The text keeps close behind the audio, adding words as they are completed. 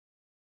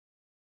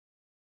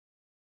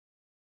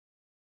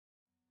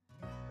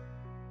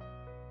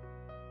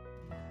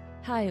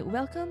Hi,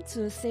 welcome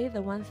to Say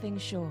the One Thing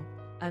show.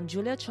 I'm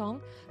Julia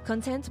Chong,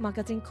 content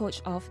marketing coach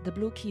of The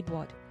Blue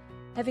Keyboard.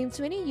 Having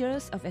 20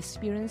 years of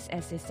experience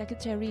as a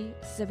secretary,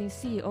 serving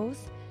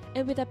CEOs,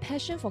 and with a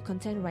passion for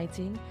content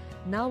writing,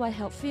 now I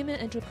help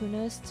female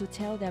entrepreneurs to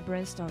tell their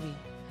brand story.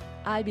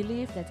 I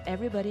believe that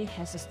everybody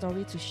has a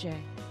story to share.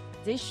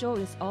 This show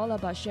is all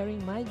about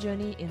sharing my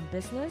journey in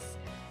business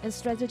and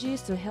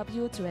strategies to help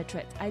you to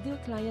attract ideal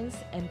clients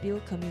and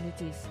build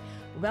communities.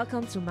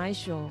 Welcome to my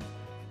show.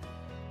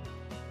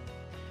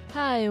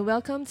 Hi,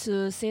 welcome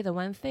to Say the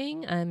One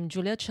Thing. I'm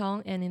Julia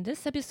Chong, and in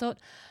this episode,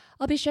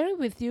 I'll be sharing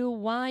with you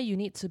why you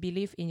need to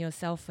believe in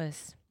yourself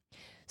first.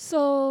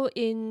 So,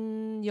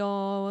 in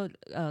your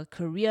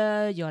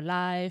career, your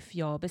life,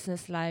 your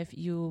business life,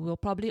 you will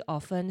probably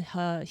often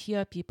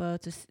hear people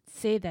to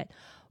say that,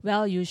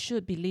 well, you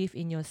should believe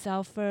in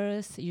yourself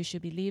first, you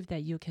should believe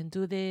that you can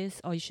do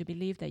this, or you should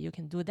believe that you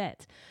can do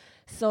that.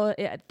 So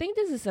I think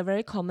this is a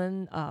very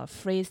common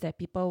phrase that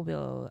people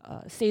will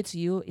say to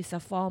you. It's a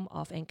form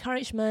of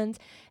encouragement,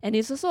 and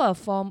it's also a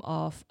form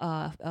of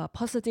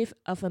positive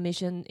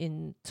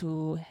affirmation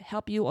to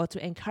help you or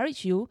to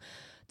encourage you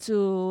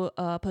to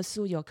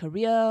pursue your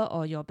career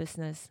or your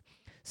business.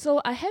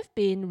 So I have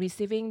been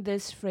receiving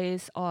this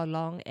phrase all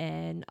along,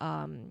 and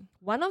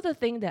one of the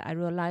things that I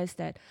realized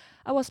that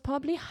I was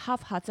probably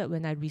half-hearted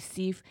when I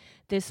received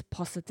this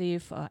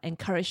positive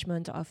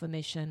encouragement or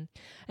affirmation.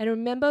 And I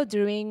remember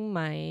during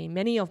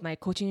many of my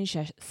coaching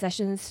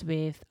sessions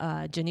with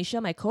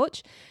Janisha, my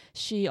coach,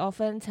 she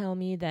often tell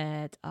me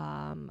that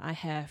I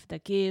have the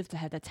gift, I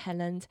have the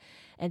talent,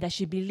 and that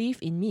she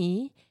believed in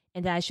me,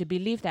 and that I should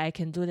believe that I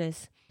can do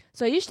this.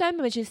 So each time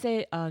when she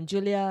say,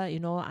 Julia,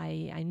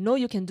 I know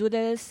you can do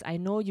this. I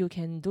know you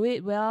can do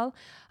it well.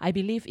 I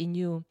believe in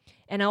you.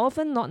 And I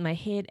often nod my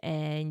head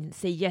and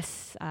say,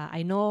 yes,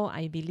 I know,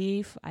 I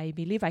believe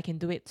I can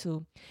do it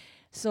too.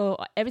 So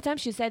every time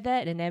she said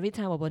that, and every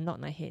time I will nod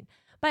my head.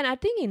 But I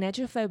think in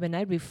actual fact, when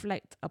I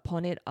reflect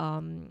upon it,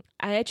 I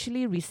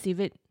actually receive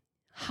it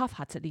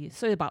half-heartedly.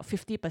 So about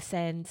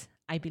 50%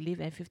 I believe,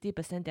 and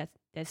 50%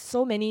 there's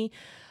so many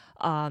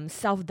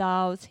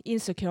self-doubt,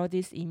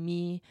 insecurities in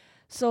me.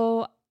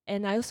 So,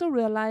 and I also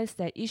realized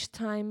that each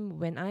time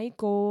when I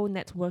go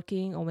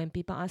networking or when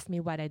people ask me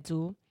what I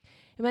do,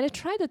 and when I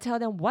try to tell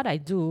them what I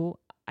do,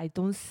 I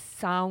don't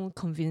sound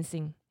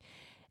convincing.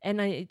 And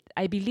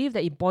I believe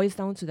that it boils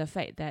down to the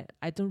fact that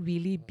I don't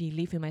really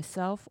believe in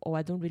myself, or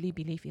I don't really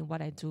believe in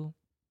what I do.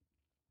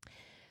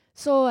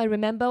 So I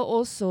remember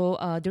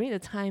also during the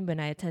time when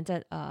I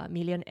attended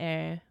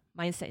Millionaire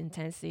Mindset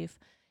Intensive.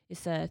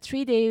 It's a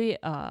 3-day,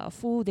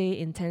 full day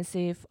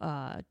intensive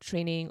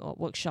training or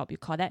workshop, you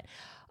call that,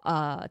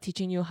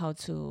 teaching you how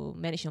to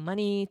manage your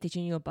money,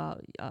 teaching you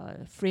about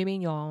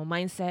framing your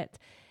mindset.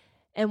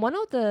 And one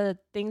of the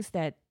things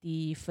that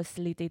the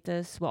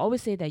facilitators will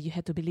always say, that you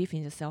have to believe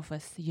in yourself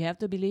first. You have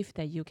to believe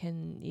that you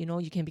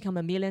can become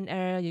a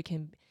millionaire. You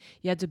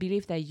have to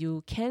believe that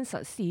you can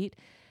succeed,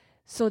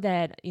 so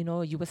that you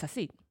will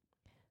succeed.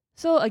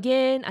 So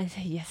again, I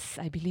say, yes,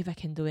 I believe I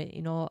can do it.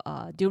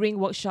 During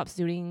workshops,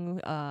 during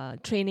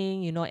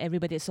training,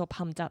 everybody is so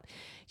pumped up.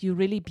 You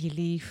really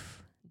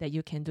believe that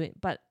you can do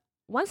it. But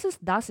once the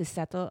dust is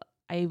settled,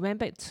 I went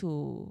back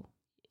to,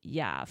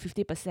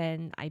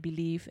 50% I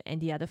believe, and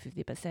the other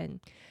 50%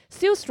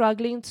 still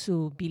struggling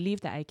to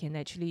believe that I can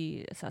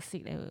actually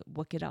succeed and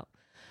work it out.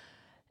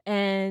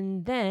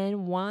 And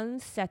then one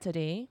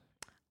Saturday,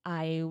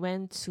 I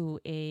went to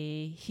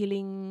a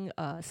healing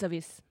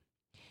service.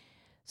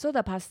 So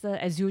the pastor,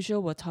 as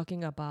usual, were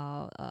talking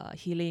about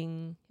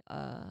healing.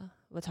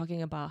 We're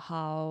talking about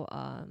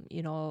how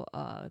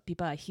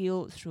people are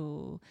healed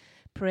through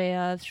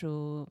prayer,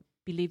 through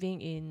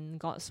believing in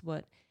God's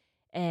word.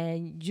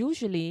 And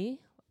usually,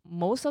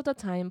 most of the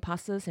time,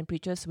 pastors and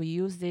preachers will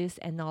use this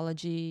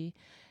analogy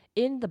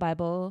in the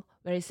Bible,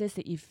 where it says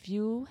that if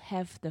you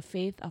have the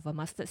faith of a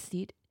mustard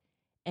seed,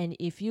 and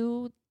if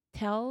you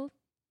tell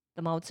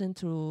the mountain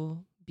to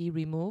be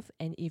removed,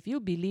 and if you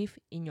believe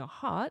in your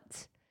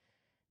heart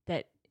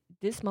that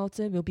this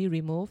mountain will be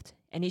removed,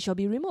 and it shall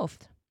be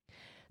removed.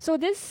 So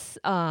this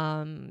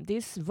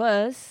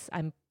verse,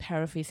 I'm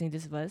paraphrasing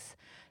this verse.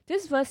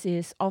 This verse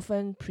is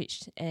often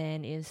preached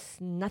and is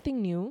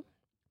nothing new,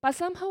 but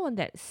somehow on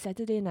that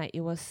Saturday night,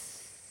 it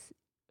was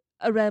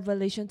a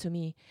revelation to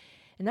me,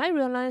 and I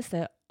realized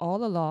that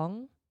all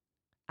along,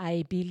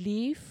 I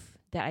believe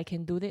that I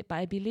can do it, but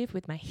I believe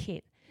with my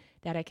head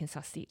that I can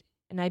succeed,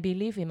 and I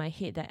believe in my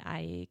head that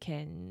I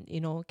can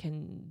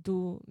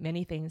do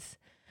many things.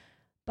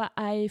 But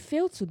I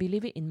fail to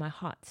believe it in my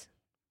heart.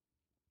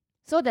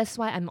 So that's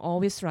why I'm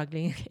always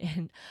struggling,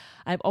 and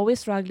I'm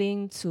always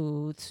struggling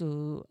to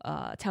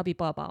tell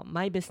people about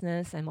my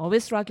business. I'm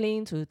always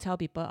struggling to tell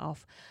people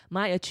of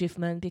my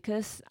achievement,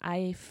 because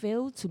I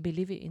fail to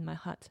believe it in my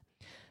heart.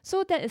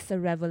 So that is a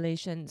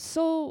revelation.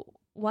 So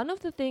one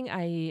of the things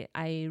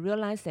I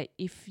realized, that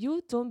if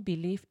you don't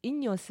believe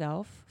in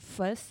yourself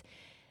first,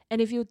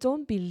 and if you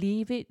don't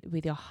believe it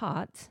with your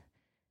heart,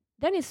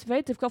 then it's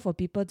very difficult for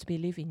people to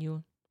believe in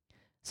you.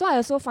 So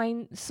I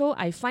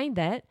find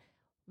that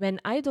when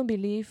I don't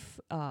believe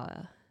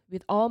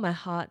with all my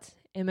heart,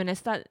 and when I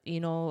start,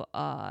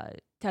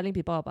 telling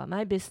people about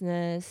my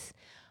business,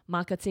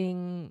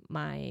 marketing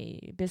my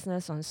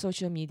business on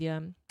social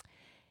media,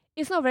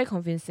 it's not very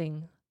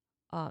convincing.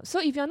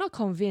 So if you're not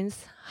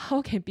convinced,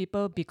 how can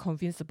people be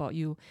convinced about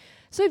you?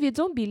 So if you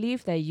don't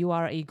believe that you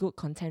are a good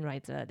content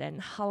writer, then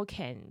how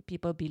can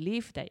people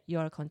believe that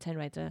you're a content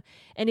writer?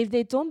 And if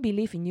they don't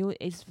believe in you,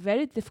 it's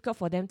very difficult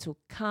for them to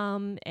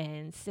come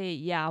and say,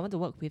 yeah, I want to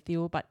work with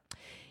you. But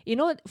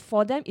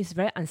for them, it's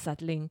very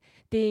unsettling.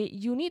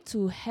 You need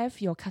to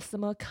have your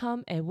customer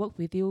come and work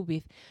with you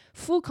with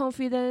full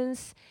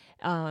confidence,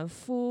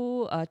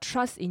 full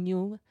trust in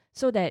you,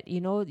 so that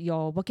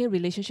your working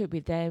relationship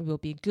with them will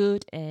be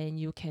good and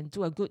you can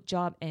do a good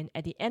job, and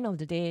at the end of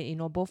the day,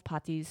 both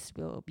parties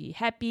will be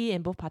happy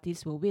and both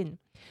parties will win.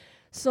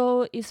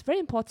 So it's very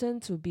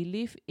important to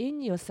believe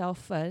in yourself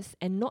first,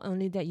 and not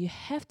only that, you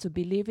have to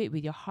believe it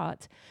with your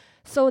heart,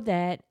 so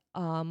that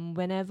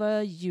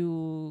whenever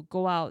you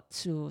go out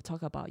to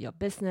talk about your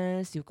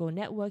business, you go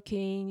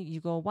networking, you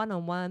go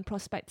one-on-one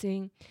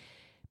prospecting,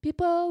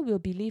 people will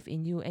believe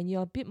in you and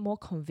you're a bit more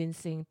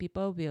convincing.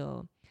 People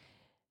will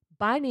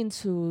buy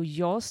into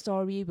your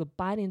story, will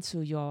buy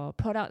into your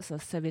products or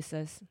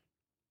services.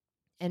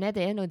 And at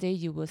the end of the day,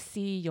 you will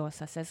see your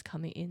success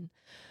coming in.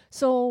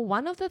 So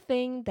one of the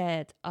things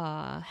that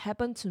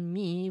happened to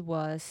me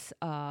was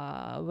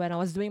when I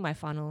was doing my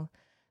funnel.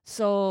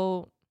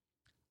 So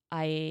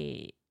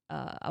I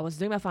was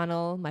doing my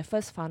funnel, my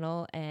first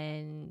funnel,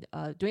 and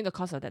during the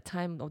course of that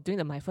time, or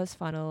during my first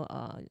funnel,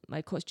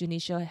 my coach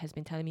Janisha has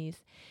been telling me,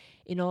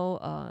 you know,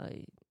 uh,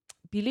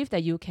 believe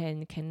that you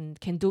can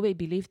do it.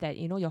 Believe that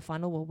your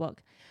funnel will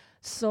work.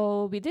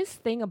 So with this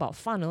thing about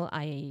funnel,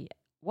 I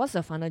was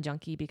a funnel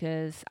junkie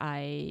because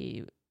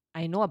I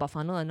know about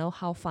funnel. I know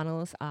how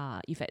funnels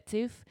are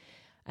effective.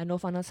 I know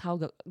funnels how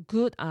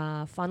good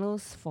are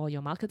funnels for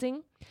your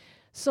marketing.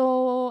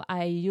 So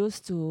I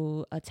used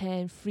to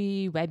attend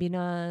free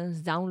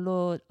webinars,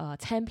 download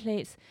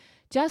templates,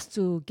 just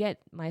to get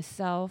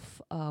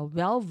myself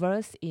well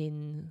versed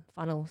in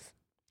funnels,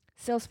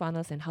 sales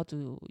funnels, and how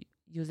to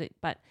use it.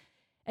 But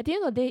at the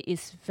end of the day,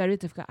 it's very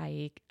difficult.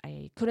 I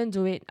couldn't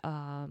do it.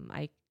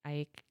 I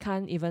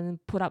can't even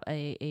put up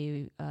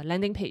a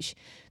landing page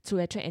to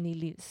attract any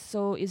leads.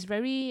 So it's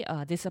very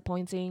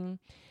disappointing.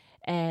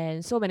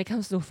 And so when it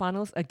comes to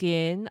funnels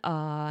again,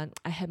 I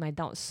had my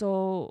doubts.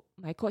 So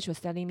my coach was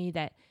telling me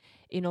that,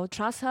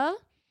 trust her,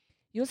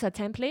 use her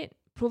template,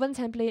 proven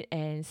template,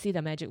 and see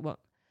the magic work.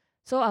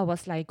 So I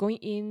was like going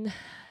in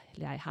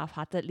like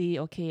half-heartedly.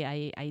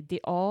 Okay, I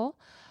did all.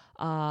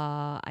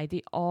 I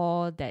did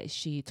all that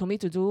she told me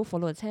to do,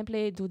 follow the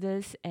template, do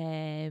this.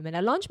 And when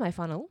I launched my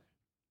funnel,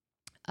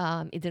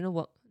 it didn't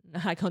work.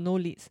 I got no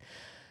leads.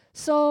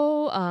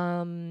 So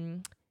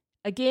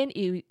again,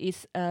 it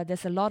is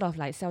there's a lot of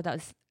like self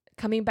doubts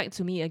coming back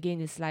to me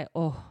again. It's like,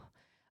 oh,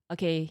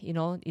 okay,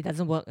 it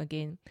doesn't work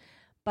again.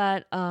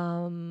 But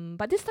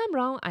this time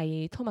around,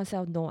 I told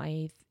myself, no,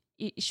 it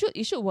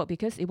should work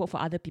because it worked for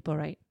other people,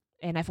 right?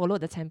 And I followed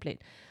the template.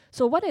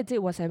 So what I did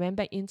was I went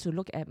back in to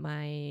look at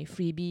my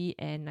freebie,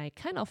 and I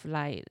kind of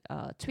like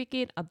tweak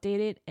it, update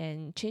it,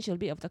 and change a little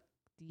bit of the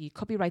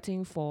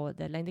copywriting for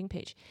the landing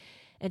page.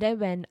 And then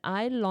when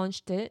I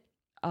launched it,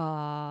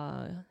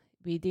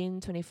 within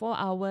 24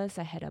 hours,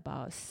 I had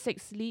about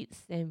 6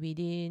 leads, and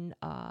within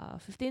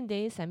 15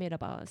 days, I made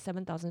about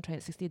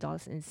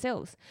 $7,360 in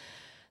sales.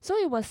 So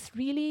it was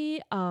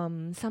really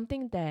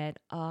something that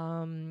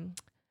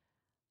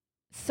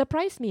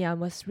surprised me. I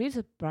was really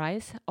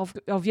surprised.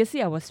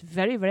 Obviously, I was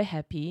very, very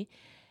happy.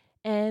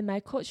 And my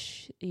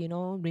coach,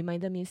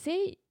 reminded me,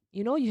 say,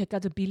 you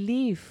got to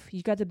believe.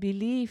 You got to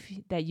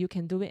believe that you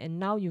can do it, and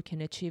now you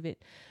can achieve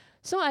it.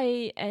 So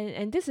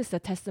and this is the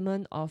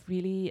testament of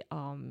really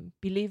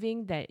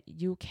believing that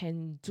you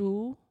can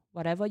do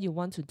whatever you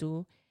want to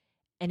do,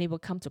 and it will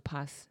come to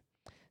pass.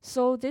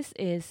 So this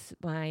is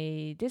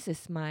my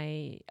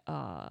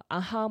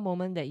aha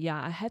moment, that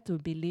yeah, I had to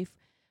believe,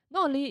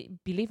 not only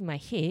believe in my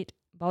head,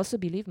 but also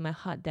believe in my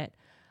heart that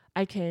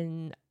I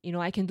can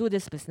do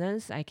this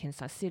business, I can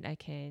succeed, I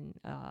can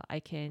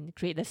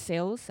create the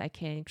sales, I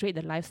can create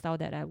the lifestyle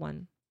that I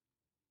want.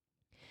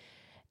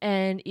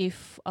 And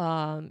if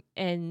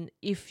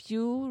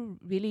you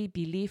really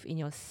believe in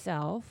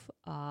yourself,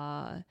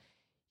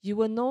 you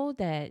will know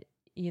that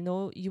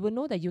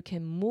you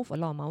can move a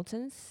lot of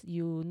mountains.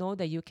 You know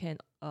that you can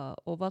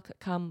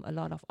overcome a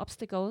lot of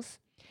obstacles,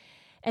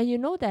 and you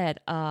know that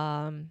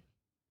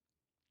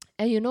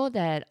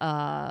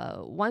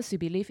once you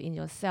believe in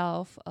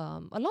yourself,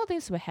 a lot of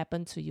things will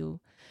happen to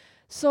you.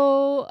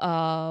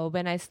 So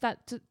when I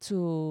started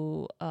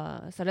to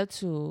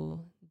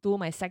do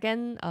my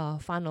second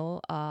funnel,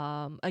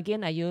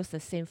 again I use the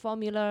same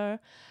formula.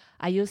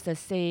 I use the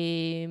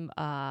same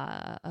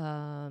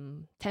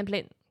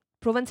template,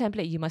 proven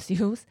template you must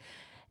use,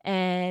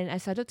 and I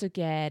started to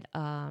get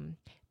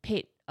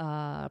paid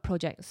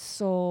projects.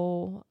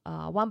 So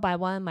one by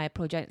one, my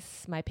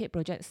paid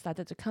projects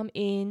started to come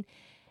in,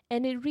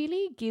 And it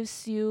really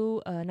gives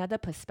you another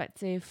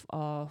perspective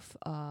of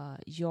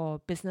your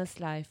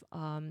business life.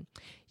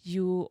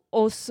 You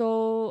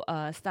also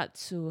start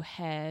to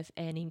have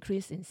an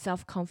increase in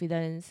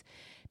self-confidence,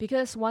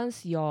 because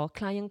once your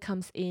client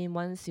comes in,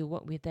 once you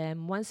work with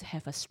them, once you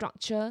have a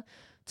structure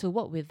to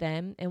work with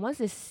them, and once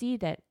they see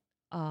that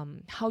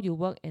how you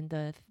work and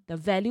the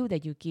value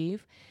that you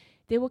give,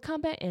 they will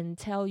come back and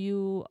tell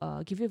you,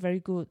 give you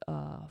very good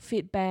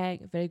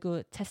feedback, very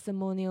good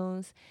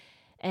testimonials,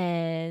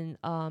 and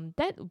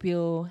that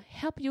will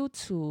help you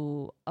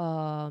to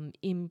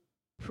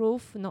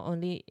improve not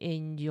only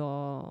in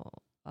your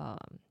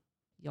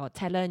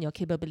talent, your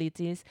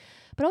capabilities,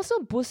 but also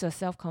boost your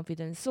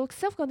self-confidence. So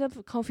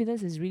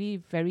self-confidence is really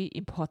very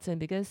important,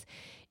 because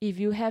if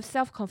you have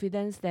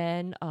self-confidence,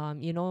 then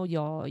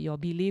your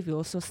belief will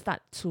also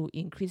start to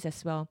increase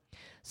as well.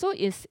 So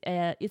it's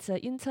an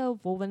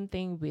interwoven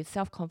thing with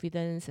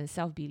self-confidence and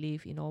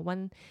self-belief.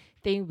 One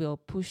thing will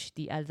push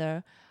the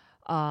other.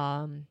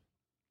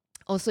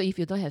 Also, if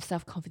you don't have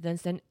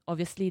self-confidence, then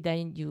obviously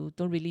then you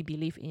don't really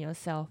believe in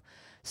yourself.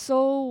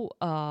 So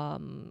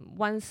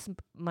once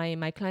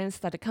my clients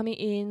started coming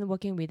in,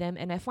 working with them,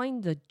 and I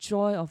find the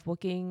joy of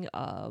working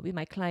with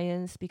my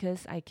clients,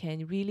 because I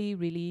can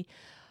really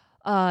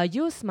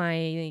use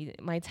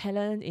my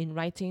talent in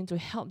writing to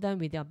help them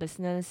with their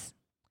business,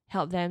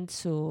 help them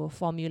to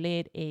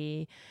formulate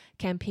a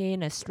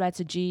campaign, a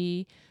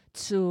strategy,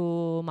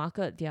 to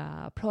market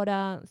their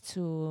product,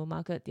 to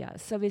market their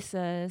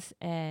services,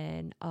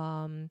 and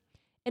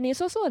it's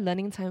also a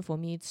learning time for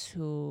me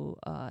to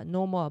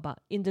know more about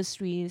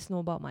industries, know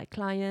about my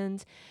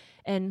clients,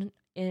 and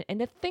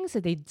the things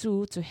that they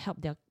do to help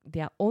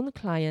their own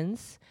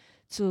clients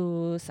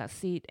to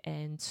succeed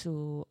and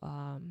to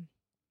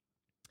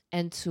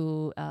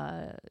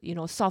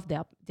solve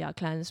their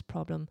clients'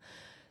 problem.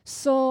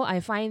 So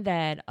I find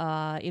that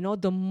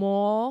the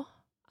more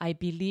I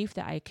believe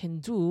that I can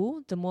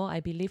do, the more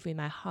I believe in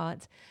my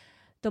heart,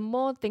 the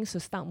more things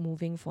will start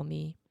moving for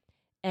me.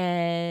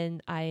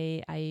 And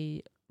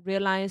I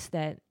realized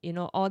that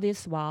all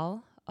this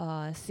while,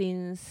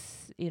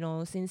 since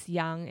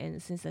young,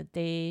 and since the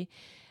day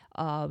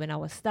when I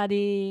was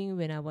studying,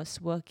 when I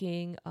was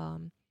working,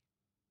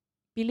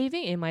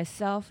 believing in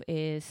myself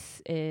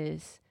is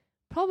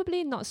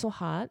probably not so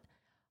hard.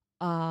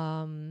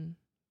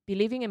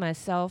 Believing in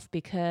myself,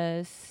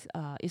 because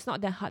it's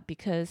not that hard,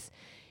 because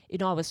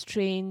I was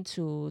trained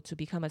to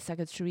become a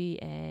secretary,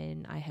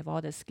 and I have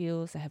all the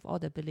skills, I have all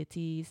the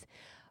abilities.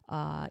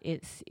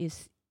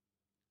 It's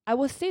I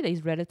would say that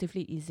it's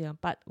relatively easier,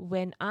 but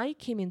when I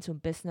came into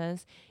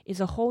business, it's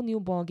a whole new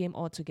ball game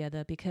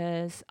altogether,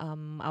 because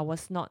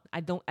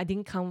I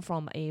didn't come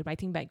from a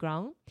writing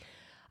background.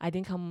 I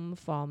didn't come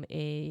from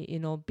a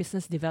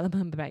business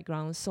development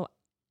background. So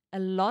a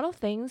lot of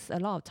things I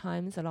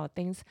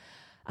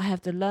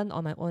have to learn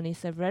on my own.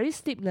 It's a very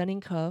steep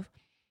learning curve.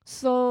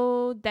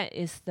 So that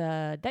is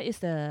the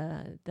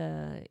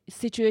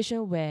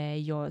situation where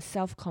your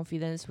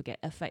self-confidence will get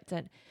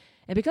affected.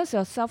 And because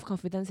your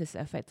self-confidence is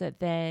affected,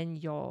 then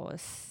your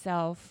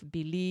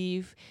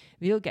self-belief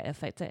will get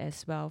affected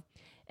as well.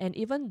 And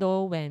even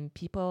though when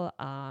people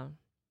are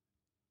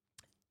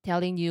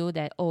telling you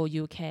that, oh,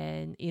 you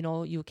can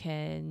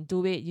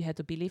do it, you have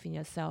to believe in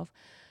yourself,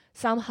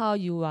 somehow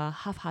you are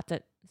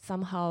half-hearted.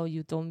 Somehow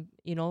you don't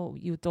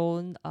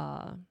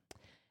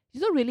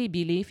really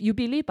believe. You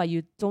believe, but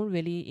you don't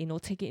really,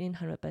 take it in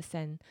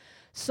 100%.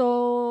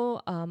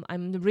 So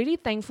I'm really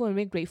thankful and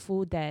really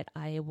grateful that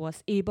I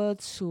was able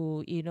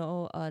to,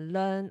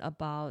 learn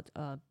about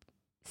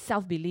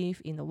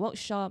self-belief in the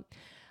workshop.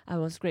 I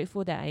was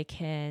grateful that I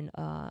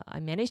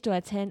managed to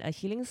attend a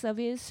healing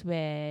service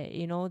where,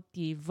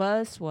 the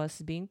verse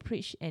was being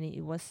preached, and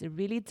it was a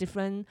really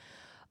different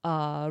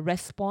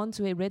response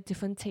to it, really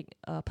different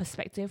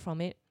perspective from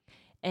it.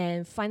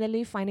 And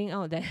finally finding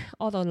out that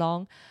all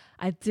along,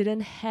 I didn't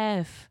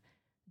have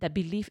that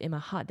belief in my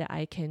heart that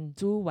I can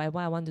do what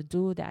I want to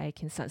do, that I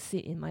can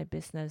succeed in my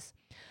business.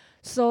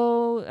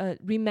 So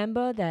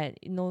remember that,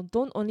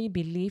 don't only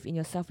believe in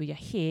yourself with your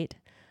head,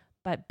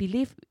 but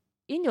believe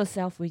in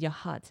yourself with your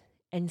heart,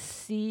 and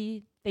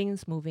see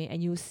things moving,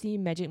 and you see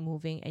magic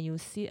moving, and you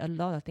see a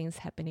lot of things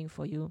happening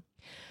for you.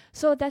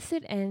 So that's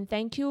it, and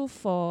thank you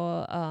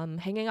for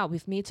hanging out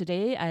with me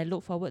today. I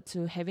look forward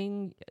to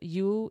having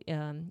you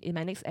in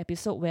my next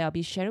episode, where I'll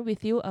be sharing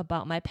with you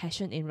about my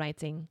passion in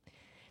writing.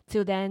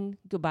 Till then,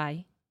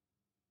 goodbye.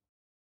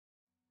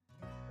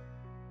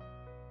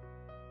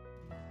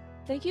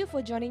 Thank you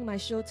for joining my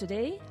show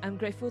today. I'm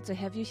grateful to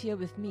have you here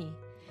with me.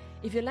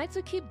 If you'd like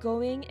to keep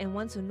going and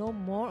want to know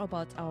more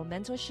about our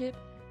mentorship,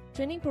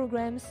 training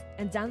programs,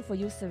 and done for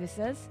you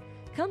services,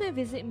 come and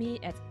visit me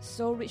at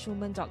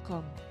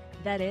soulrichwoman.com.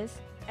 That is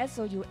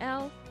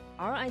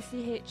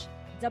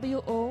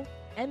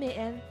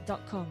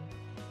SOULRICHWOMAN.com.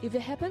 If you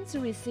happen to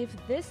receive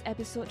this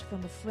episode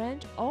from a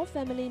friend or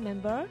family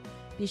member,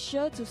 be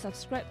sure to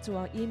subscribe to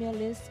our email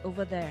list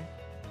over there.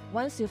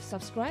 Once you've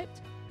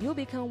subscribed, you'll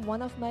become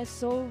one of my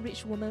Soul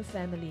Rich Woman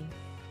family.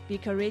 Be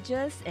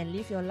courageous and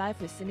live your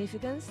life with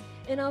significance,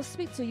 and I'll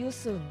speak to you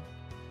soon.